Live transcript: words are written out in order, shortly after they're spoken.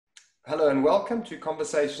Hello and welcome to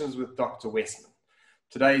Conversations with Dr. Westman.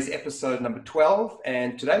 Today's episode number 12,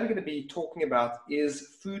 and today we're going to be talking about,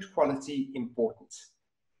 is food quality important?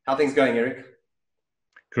 How are things going, Eric?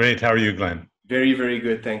 Great. How are you, Glenn? Very, very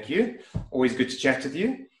good. Thank you. Always good to chat with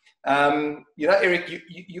you. Eric,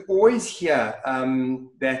 you always hear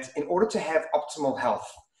that in order to have optimal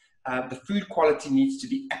health, the food quality needs to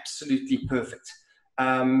be absolutely perfect.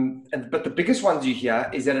 But the biggest ones you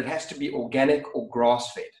hear is that it has to be organic or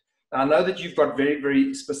grass-fed. Now, I know that you've got very,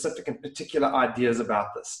 very specific and particular ideas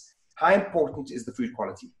about this. How important is the food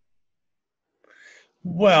quality?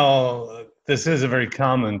 Well, this is a very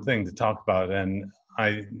common thing to talk about. And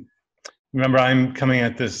I remember I'm coming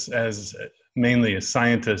at this as mainly a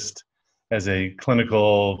scientist, as a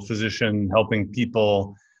clinical physician, helping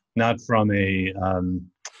people, not from a,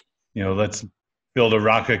 let's build a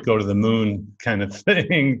rocket, go to the moon kind of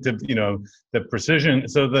thing, to, the precision.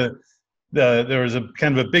 So there was a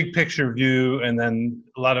kind of a big picture view, and then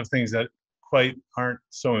a lot of things that quite aren't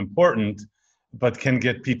so important, but can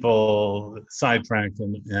get people sidetracked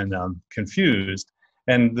and confused.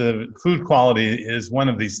 And the food quality is one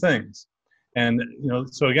of these things. And,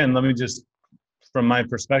 so again, let me just, from my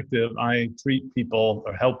perspective, I treat people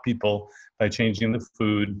or help people by changing the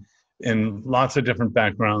food in lots of different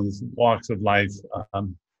backgrounds, walks of life,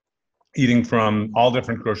 eating from all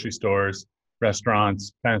different grocery stores,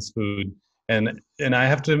 restaurants, fast food. And I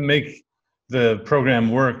have to make the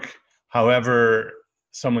program work however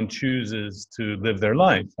someone chooses to live their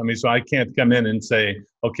life. I mean, so I can't come in and say,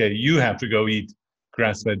 okay, you have to go eat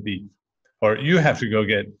grass-fed beef, or you have to go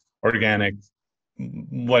get organic,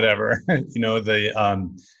 whatever. The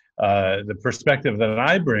perspective that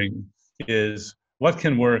I bring is what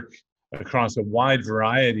can work across a wide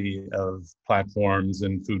variety of platforms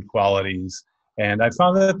and food qualities. And I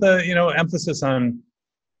found that the emphasis on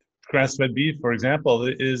grass-fed beef, for example,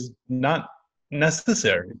 is not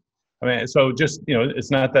necessary. I mean, so just,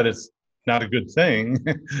 it's not that it's not a good thing.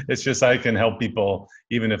 It's just I can help people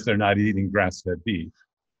even if they're not eating grass-fed beef.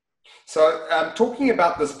 So talking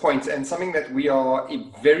about this point, and something that we are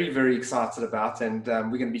very, very excited about, and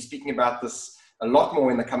we're going to be speaking about this a lot more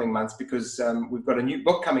in the coming months, because we've got a new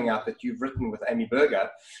book coming out that you've written with Amy Berger,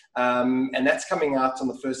 and that's coming out on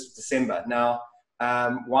the 1st of December. Now,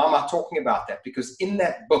 why am I talking about that? Because in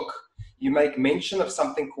that book, you make mention of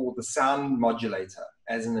something called the sound modulator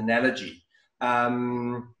as an analogy.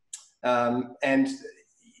 And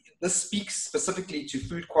this speaks specifically to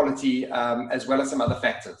food quality as well as some other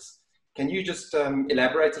factors. Can you just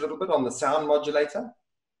elaborate a little bit on the sound modulator?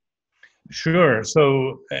 Sure.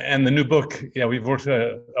 So, and the new book, we've worked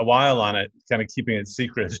a while on it, kind of keeping it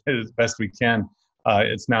secret as best we can.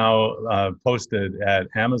 It's now posted at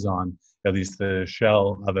Amazon, at least the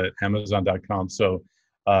shell of it, Amazon.com. So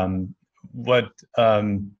what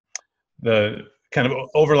the kind of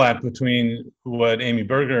overlap between what Amy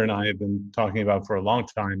Berger and I have been talking about for a long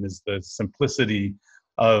time is the simplicity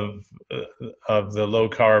of the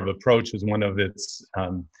low-carb approach is one of its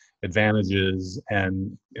advantages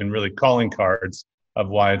and really calling cards of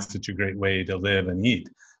why it's such a great way to live and eat.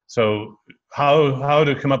 So how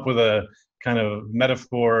to come up with a kind of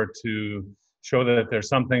metaphor to show that there's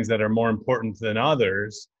some things that are more important than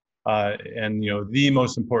others. And the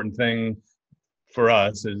most important thing for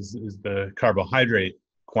us is the carbohydrate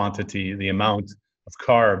quantity, the amount of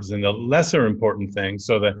carbs, and the lesser important thing.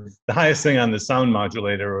 So the highest thing on the sound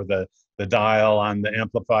modulator or the dial on the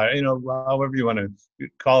amplifier, however you want to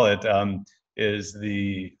call it, is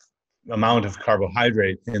the amount of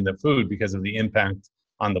carbohydrate in the food because of the impact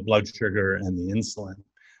on the blood sugar and the insulin.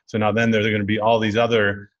 So now then there are going to be all these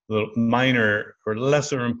other little minor or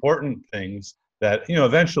lesser important things that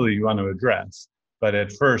eventually you want to address. But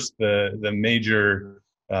at first, the major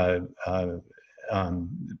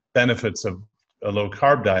benefits of a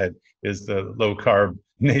low-carb diet is the low-carb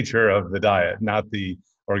nature of the diet, not the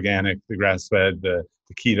organic, the grass-fed, the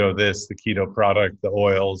keto this, the keto product, the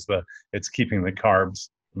oils. It's keeping the carbs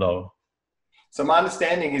low. So my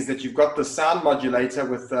understanding is that you've got the sound modulator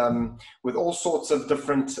with all sorts of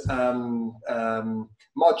different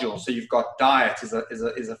modules. So you've got diet is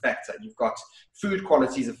a factor. You've got food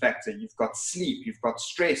quality is a factor. You've got sleep. You've got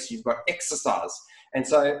stress. You've got exercise. And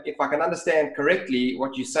so if I can understand correctly,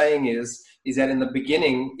 what you're saying is that in the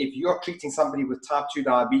beginning, if you're treating somebody with type 2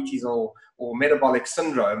 diabetes or metabolic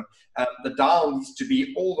syndrome, the dial needs to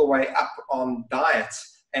be all the way up on diet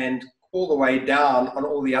and all the way down on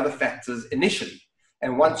all the other factors initially.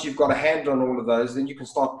 And once you've got a handle on all of those, then you can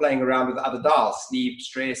start playing around with other dials: sleep,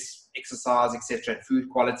 stress, exercise, etc., and food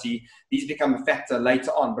quality. These become a factor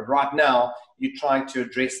later on. But right now, you're trying to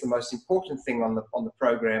address the most important thing on the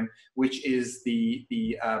program, which is the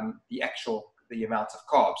amount of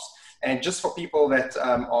carbs. And just for people that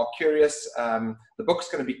are curious, the book's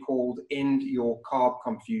going to be called End Your Carb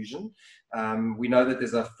Confusion. We know that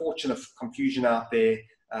there's a fortune of confusion out there.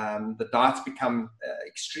 The diet's become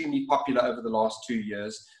extremely popular over the last 2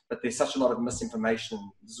 years, but there's such a lot of misinformation.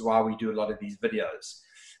 This is why we do a lot of these videos.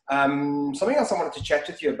 Something else I wanted to chat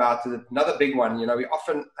with you about, another big one, we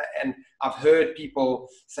often, and I've heard people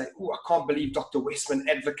say, oh, I can't believe Dr. Westman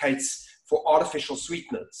advocates for artificial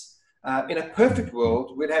sweeteners. In a perfect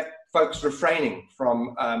world, we'd have folks refraining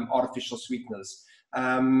from artificial sweeteners.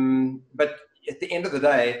 But at the end of the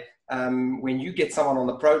day, when you get someone on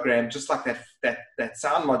the program, just like that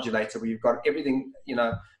sound modulator, where you've got everything,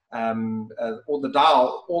 all the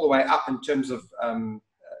dial all the way up in terms of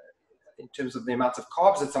the amount of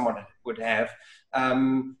carbs that someone would have,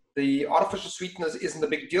 the artificial sweeteners isn't a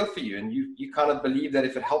big deal for you. And you kind of believe that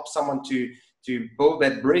if it helps someone to build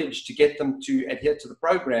that bridge to get them to adhere to the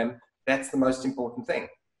program, that's the most important thing.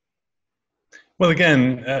 Well,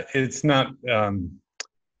 again, it's not,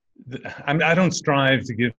 I don't strive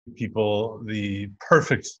to give people the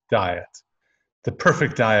perfect diet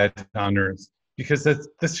on earth, because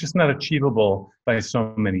that's just not achievable by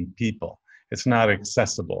so many people. It's not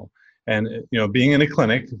accessible. And, being in a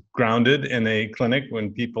clinic, grounded in a clinic,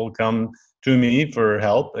 when people come to me for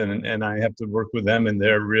help and I have to work with them in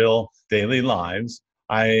their real daily lives,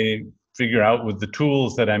 I figure out with the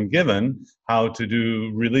tools that I'm given how to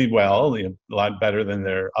do really well, a lot better than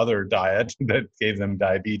their other diet that gave them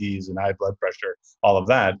diabetes and high blood pressure, all of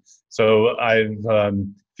that. So I've,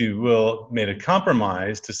 if you will, made a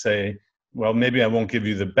compromise to say, well, maybe I won't give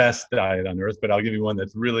you the best diet on earth, but I'll give you one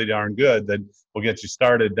that's really darn good that will get you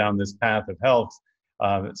started down this path of health.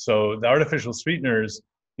 So the artificial sweeteners,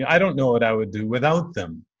 I don't know what I would do without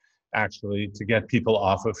them, actually, to get people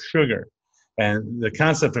off of sugar. And the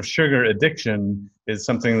concept of sugar addiction is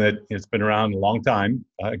something that has been around a long time.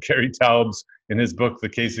 Gary Taubes, in his book, The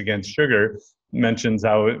Case Against Sugar, mentions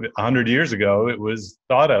how 100 years ago it was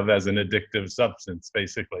thought of as an addictive substance,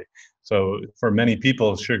 basically. So for many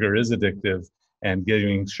people, sugar is addictive, and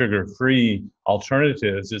giving sugar-free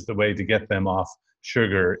alternatives is the way to get them off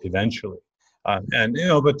sugar eventually. But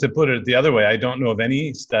to put it the other way, I don't know of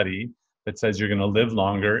any study that says you're going to live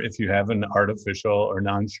longer if you have an artificial or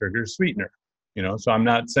non-sugar sweetener. So I'm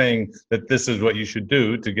not saying that this is what you should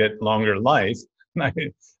do to get longer life.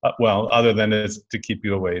 Well, other than it's to keep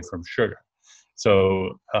you away from sugar.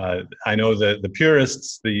 So I know that the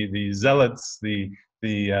purists, the zealots, the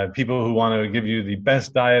people who want to give you the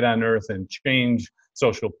best diet on earth and change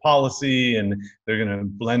social policy, and they're going to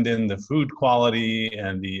blend in the food quality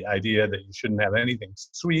and the idea that you shouldn't have anything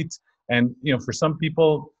sweet. And for some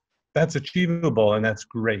people, that's achievable and that's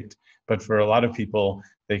great. But for a lot of people,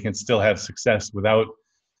 they can still have success without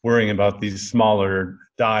worrying about these smaller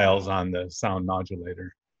dials on the sound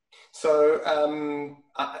modulator. So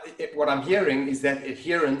what I'm hearing is that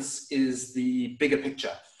adherence is the bigger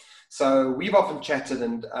picture. So we've often chatted,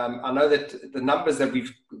 and I know that the numbers that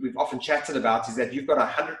we've often chatted about is that you've got a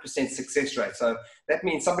 100% success rate. So that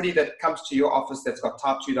means somebody that comes to your office that's got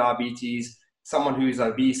type 2 diabetes, someone who is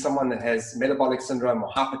obese, someone that has metabolic syndrome or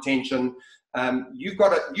hypertension, you've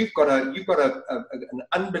got an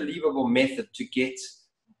unbelievable method to get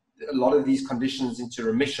a lot of these conditions into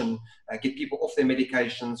remission, get people off their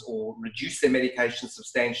medications or reduce their medications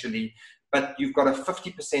substantially. But you've got a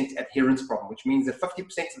 50% adherence problem, which means that 50% of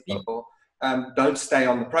the people don't stay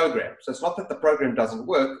on the program. So it's not that the program doesn't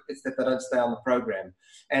work, it's that they don't stay on the program.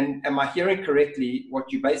 And am I hearing correctly what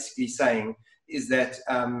you're basically saying is that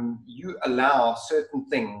you allow certain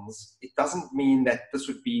things? It doesn't mean that this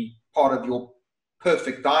would be part of your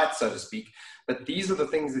perfect diet, so to speak, but these are the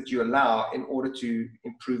things that you allow in order to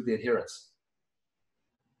improve the adherence.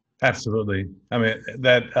 Absolutely. I mean,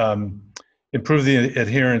 that improve the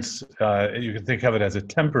adherence, you can think of it as a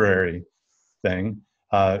temporary thing,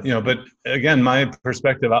 but again, my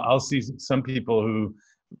perspective, I'll see some people who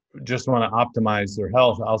just want to optimize their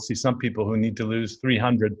health. I'll see some people who need to lose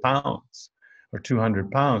 300 pounds or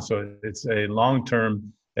 200 pounds. So it's a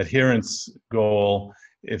long-term adherence goal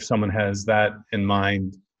if someone has that in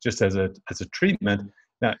mind, just as a treatment.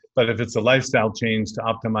 Now, but if it's a lifestyle change to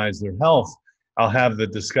optimize their health, I'll have the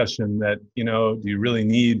discussion that, do you really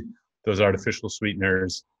need those artificial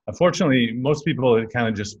sweeteners? Unfortunately, most people, it kind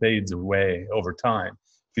of just fades away over time.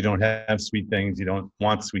 If you don't have sweet things, you don't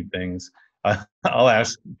want sweet things. I'll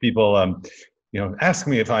ask people, ask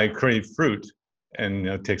me if I crave fruit. And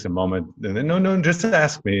it takes a moment. And then, no, just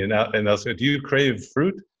ask me. And they'll say, do you crave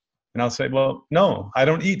fruit? And I'll say, well, no, I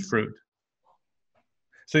don't eat fruit.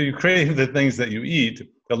 So you crave the things that you eat.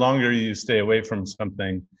 The longer you stay away from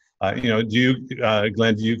something, Glenn,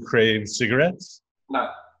 do you crave cigarettes? No,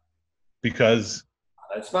 Because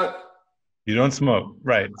I don't smoke. you don't smoke,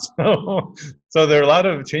 right? So there are a lot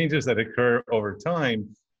of changes that occur over time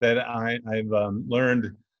that I've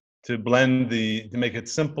learned to blend to make it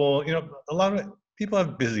simple. A lot of people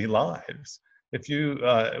have busy lives. If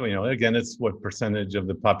again, it's what percentage of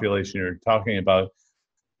the population you're talking about,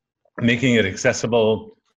 making it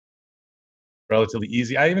accessible, relatively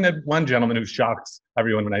easy. I even had one gentleman who shocks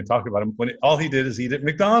everyone when I talk about him. When all he did is eat at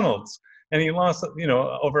McDonald's, and he lost,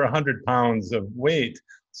 over 100 pounds of weight.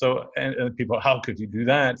 So, and people, how could you do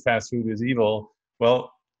that? Fast food is evil.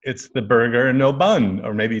 Well, it's the burger and no bun,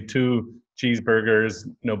 or maybe 2 cheeseburgers,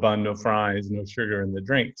 no bun, no fries, no sugar in the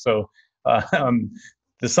drink. So,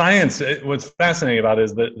 the science, what's fascinating about it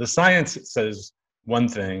is that the science says one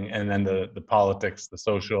thing, and then the politics, the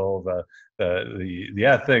social, the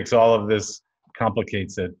ethics, all of this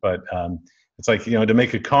complicates it. But it's like, to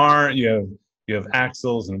make a car, you have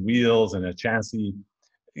axles and wheels and a chassis.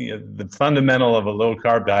 The fundamental of a low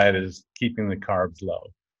carb diet is keeping the carbs low.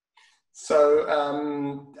 So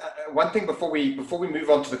one thing before we move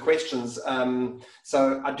on to the questions,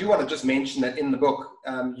 so I do want to just mention that in the book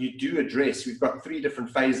you do address, we've got 3 different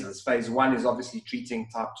phases. Phase 1 is obviously treating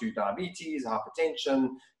type 2 diabetes,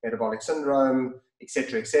 hypertension, metabolic syndrome,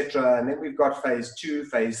 etc., etc. And then we've got phase 2,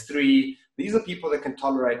 phase 3. These are people that can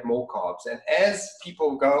tolerate more carbs. And as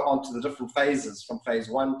people go on to the different phases, from phase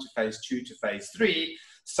 1 to phase 2 to phase 3,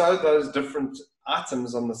 so those different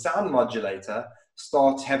items on the sound modulator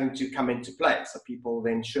start having to come into play. So people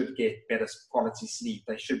then should get better quality sleep.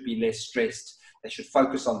 They should be less stressed. They should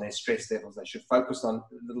focus on their stress levels. They should focus on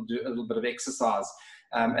a little bit of exercise,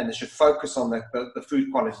 and they should focus on the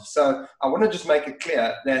food quality. So I want to just make it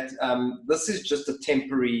clear that this is just a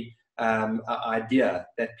temporary idea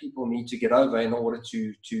that people need to get over in order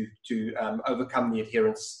to overcome the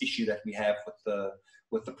adherence issue that we have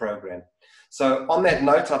with the program. So on that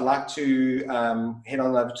note, I'd like to head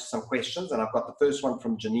on over to some questions. And I've got the first one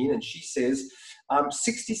from Janine, and she says, I'm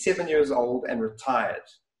 67 years old and retired.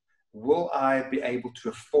 Will I be able to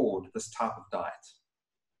afford this type of diet?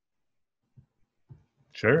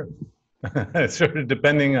 Sure. Sort of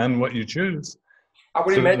depending on what you choose. I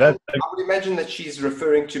would imagine that she's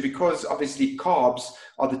referring to, because obviously carbs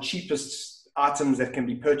are the cheapest items that can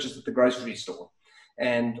be purchased at the grocery store.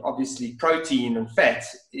 And obviously protein and fat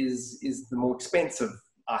is the more expensive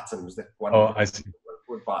items that one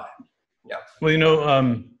would buy. Yeah.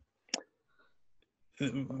 Well,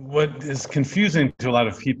 what is confusing to a lot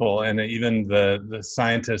of people, and even the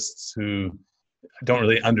scientists who don't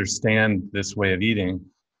really understand this way of eating,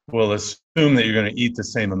 will assume that you're going to eat the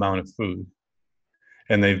same amount of food.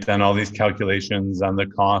 And they've done all these calculations on the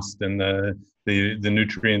cost and the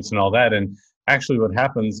nutrients and all that. And actually what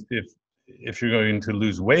happens if you're going to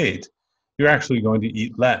lose weight, you're actually going to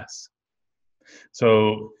eat less.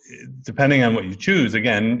 So depending on what you choose,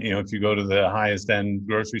 again, if you go to the highest end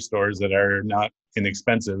grocery stores that are not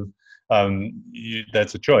inexpensive,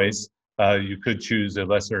 that's a choice. You could choose a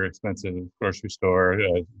lesser expensive grocery store,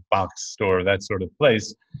 a box store, that sort of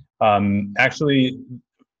place. Actually,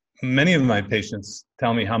 many of my patients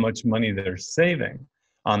tell me how much money they're saving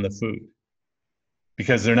on the food,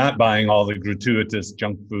 because they're not buying all the gratuitous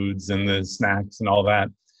junk foods and the snacks and all that.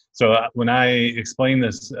 So when I explain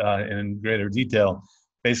this in greater detail,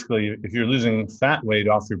 basically, if you're losing fat weight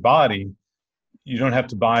off your body, you don't have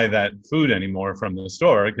to buy that food anymore from the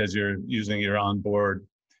store, because you're using your onboard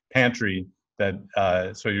pantry.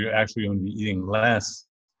 So you're actually going to be eating less.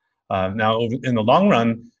 Now, in the long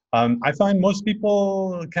run, I find most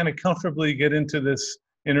people kind of comfortably get into this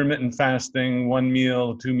intermittent fasting, 1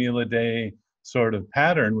 meal, 2 meal a day sort of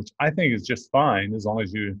pattern, which I think is just fine as long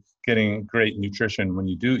as you're getting great nutrition when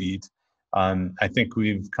you do eat. I think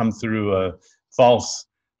we've come through a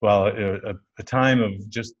time of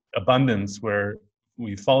just abundance where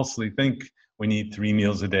we falsely think we need 3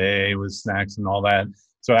 meals a day with snacks and all that.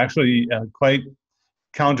 So actually, quite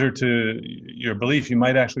counter to your belief, you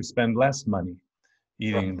might actually spend less money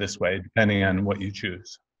eating this way, depending on what you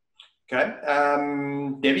choose. Okay.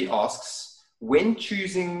 Debbie asks, when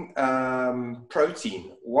choosing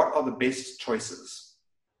protein, what are the best choices?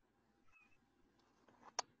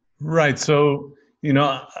 Right. So,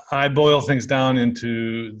 I boil things down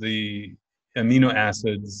into the amino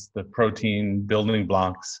acids, the protein building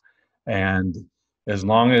blocks. And as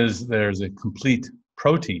long as there's a complete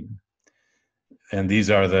protein, and these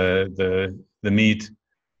are the meat,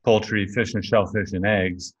 poultry, fish and shellfish and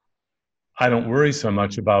eggs, I don't worry so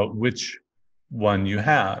much about which one you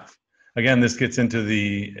have. Again, this gets into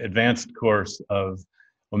the advanced course of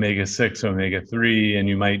omega-6, omega-3, and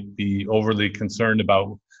you might be overly concerned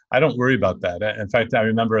about. I don't worry about that. In fact, I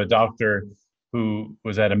remember a doctor who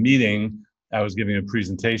was at a meeting. I was giving a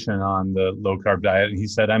presentation on the low-carb diet, and he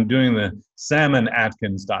said, "I'm doing the salmon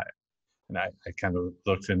Atkins diet." And I kind of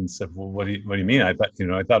looked and said, "Well, what do you mean?" I thought,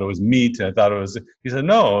 I thought it was meat. I thought it was. He said,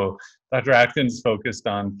 "No, Dr. Atkins focused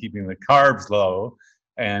on keeping the carbs low,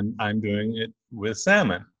 and I'm doing it with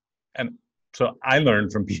salmon." And so I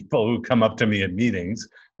learned from people who come up to me at meetings,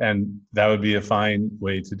 and that would be a fine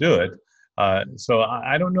way to do it. So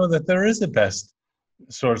I don't know that there is a best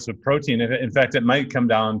source of protein. In fact, it might come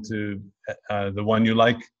down to the one you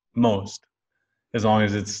like most, as long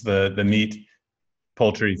as it's the meat,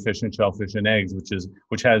 poultry, fish and shellfish and eggs,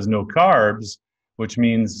 which has no carbs, which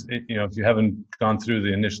means, if you haven't gone through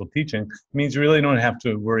the initial teaching, it means you really don't have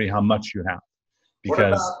to worry how much you have.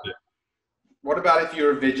 Because what about if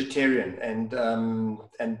you're a vegetarian and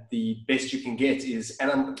the best you can get is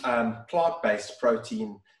plant-based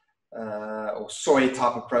protein or soy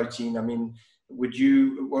type of protein? I mean, what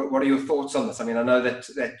are your thoughts on this? I mean, I know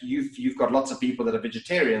that you've got lots of people that are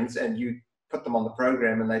vegetarians and you put them on the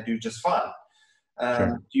program and they do just fine.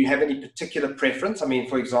 Sure. Do you have any particular preference? I mean,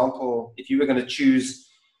 for example, if you were going to choose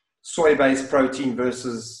soy-based protein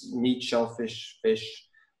versus meat, shellfish, fish,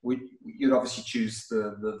 you'd obviously choose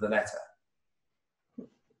the latter.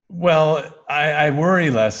 Well, I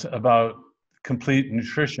worry less about complete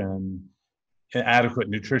nutrition, adequate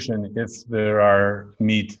nutrition, if there are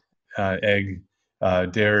meat, egg,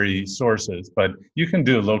 dairy sources. But you can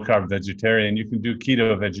do low-carb vegetarian, you can do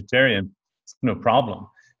keto vegetarian, it's no problem.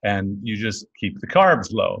 And you just keep the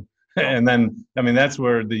carbs low. And then, I mean, that's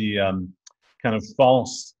where the kind of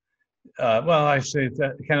false, I say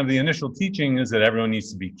that kind of the initial teaching is that everyone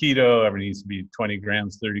needs to be keto, everyone needs to be 20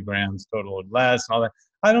 grams, 30 grams total or less, and all that.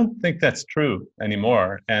 I don't think that's true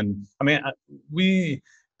anymore. And I mean, we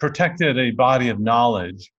protected a body of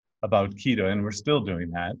knowledge about keto, and we're still doing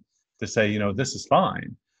that to say, this is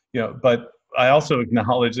fine. But I also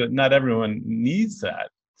acknowledge that not everyone needs that.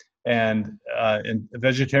 And in a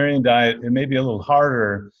vegetarian diet, it may be a little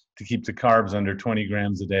harder to keep the carbs under 20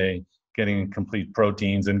 grams a day, getting complete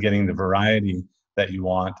proteins and getting the variety that you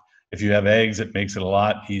want. If you have eggs, it makes it a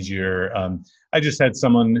lot easier. I just had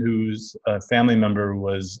someone whose family member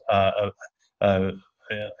was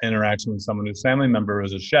interaction with someone whose family member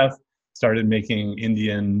was a chef, started making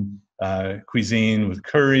Indian cuisine with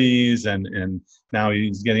curries, and now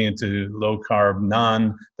he's getting into low carb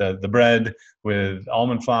naan, the bread with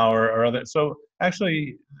almond flour or other. So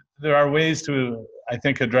actually, there are ways to, I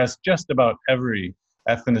think, address just about every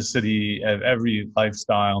ethnicity, every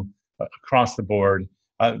lifestyle across the board,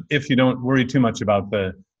 if you don't worry too much about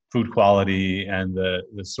the food quality and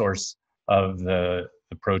the source of the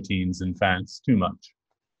proteins and fats too much.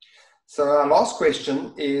 So our last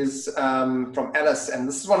question is from Alice, and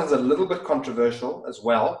this one is a little bit controversial as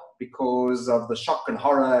well because of the shock and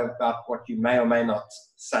horror about what you may or may not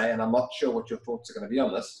say, and I'm not sure what your thoughts are going to be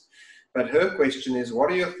on this. But her question is,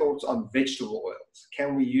 what are your thoughts on vegetable oils?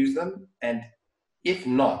 Can we use them? And if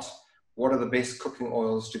not, what are the best cooking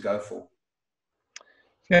oils to go for?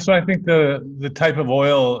 Yeah, so I think the type of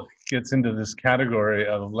oil gets into this category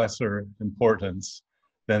of lesser importance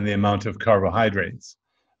than the amount of carbohydrates.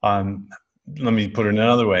 Let me put it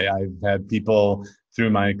another way. I've had people through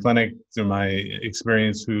my clinic, through my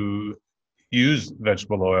experience, who use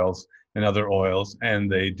vegetable oils and other oils, and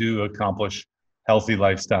they do accomplish healthy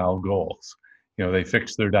lifestyle goals. They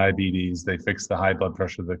fix their diabetes, they fix the high blood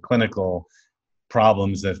pressure, the clinical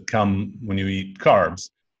problems that come when you eat carbs.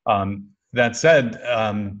 That said,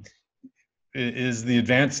 is the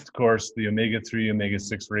advanced course, the omega-3,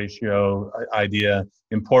 omega-6 ratio idea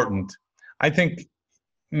important? I think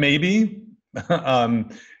maybe.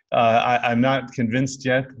 I'm not convinced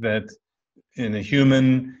yet that in a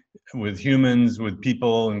human, with humans, with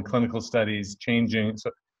people in clinical studies, changing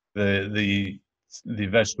the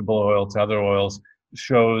vegetable oil to other oils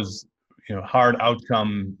shows hard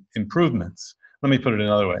outcome improvements. Let me put it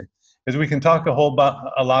another way. Is we can talk a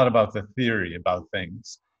lot about the theory about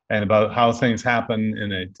things and about how things happen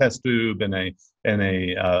in a test tube, in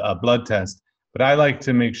a blood test. But I like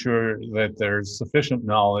to make sure that there's sufficient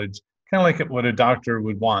knowledge, kind of like what a doctor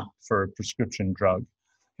would want for a prescription drug.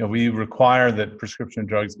 We require that prescription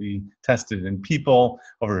drugs be tested in people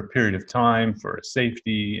over a period of time for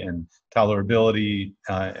safety and tolerability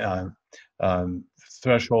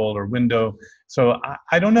threshold or window. So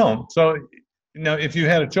I don't know. So if you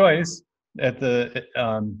had a choice at the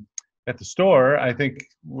store, I think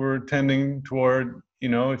we're tending toward,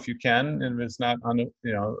 if you can, and if it's not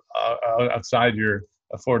outside your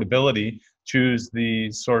affordability, choose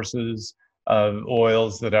the sources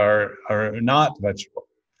oils that are not vegetable,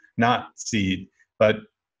 not seed. But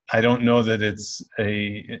I don't know that it's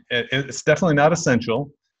definitely not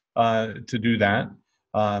essential to do that.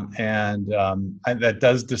 That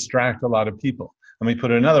does distract a lot of people. Let me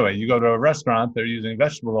put it another way. You go to a restaurant, they're using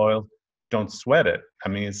vegetable oil, don't sweat it. I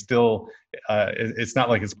mean, it's still, it's not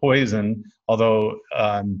like it's poison, although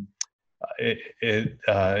in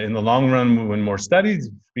the long run, when more studies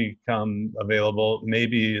become available,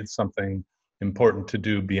 maybe it's something important to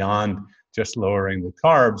do beyond just lowering the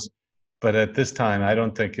carbs. But at this time, I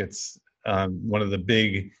don't think it's one of the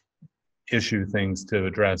big issue things to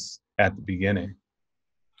address at the beginning.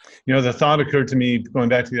 You know, the thought occurred to me, going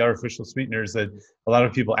back to the artificial sweeteners, that a lot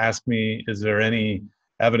of people ask me, is there any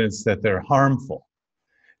evidence that they're harmful?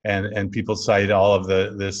 And people cite all of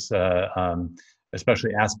this,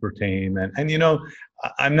 especially aspartame. And you know,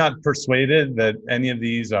 I'm not persuaded that any of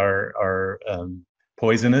these are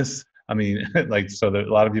poisonous. I mean, like, so that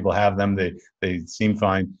a lot of people have them, they seem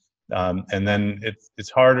fine. And then it's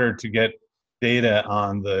harder to get data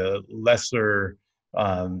on the lesser,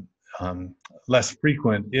 less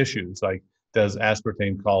frequent issues, like does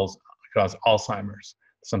aspartame cause Alzheimer's,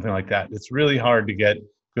 something like that. It's really hard to get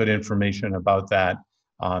good information about that.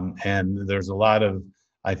 And there's a lot of,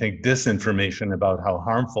 I think, disinformation about how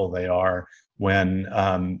harmful they are when,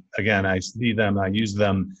 again, I see them, I use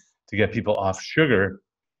them to get people off sugar.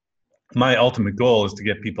 My ultimate goal is to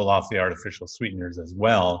get people off the artificial sweeteners as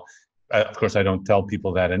well. Of course, I don't tell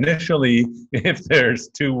people that initially if they're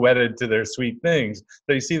too wedded to their sweet things.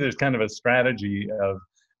 So you see there's kind of a strategy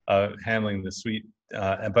of handling the sweet.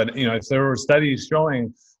 But, you know, if there were studies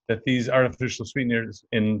showing that these artificial sweeteners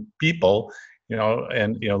in people, you know,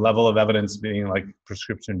 and, you know, level of evidence being like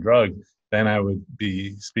prescription drug, then I would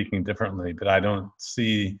be speaking differently. But I don't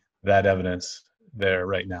see that evidence there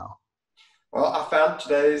right now. Well, I found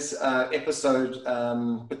today's episode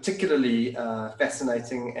particularly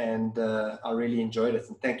fascinating, and I really enjoyed it.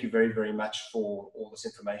 And thank you very, very much for all this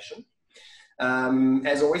information.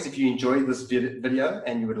 As always, if you enjoyed this video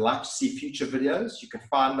and you would like to see future videos, you can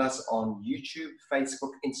find us on YouTube,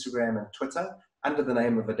 Facebook, Instagram, and Twitter under the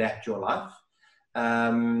name of Adapt Your Life.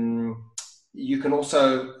 You can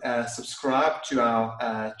also subscribe to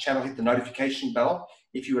our channel, hit the notification bell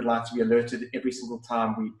if you would like to be alerted every single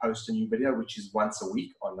time we post a new video, which is once a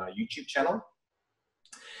week on our YouTube channel.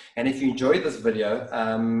 And if you enjoyed this video,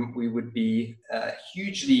 we would be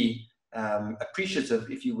hugely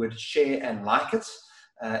appreciative if you would share and like it.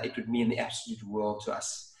 It would mean the absolute world to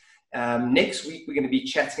us. Next week, we're going to be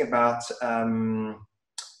chatting about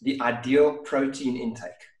the ideal protein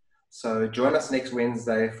intake. So join us next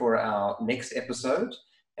Wednesday for our next episode.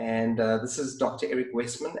 And this is Dr. Eric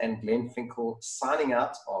Westman and Glenn Finkel signing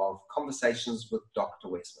out of Conversations with Dr.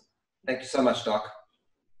 Westman. Thank you so much, Doc.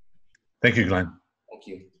 Thank you, Glenn. Thank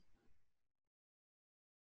you.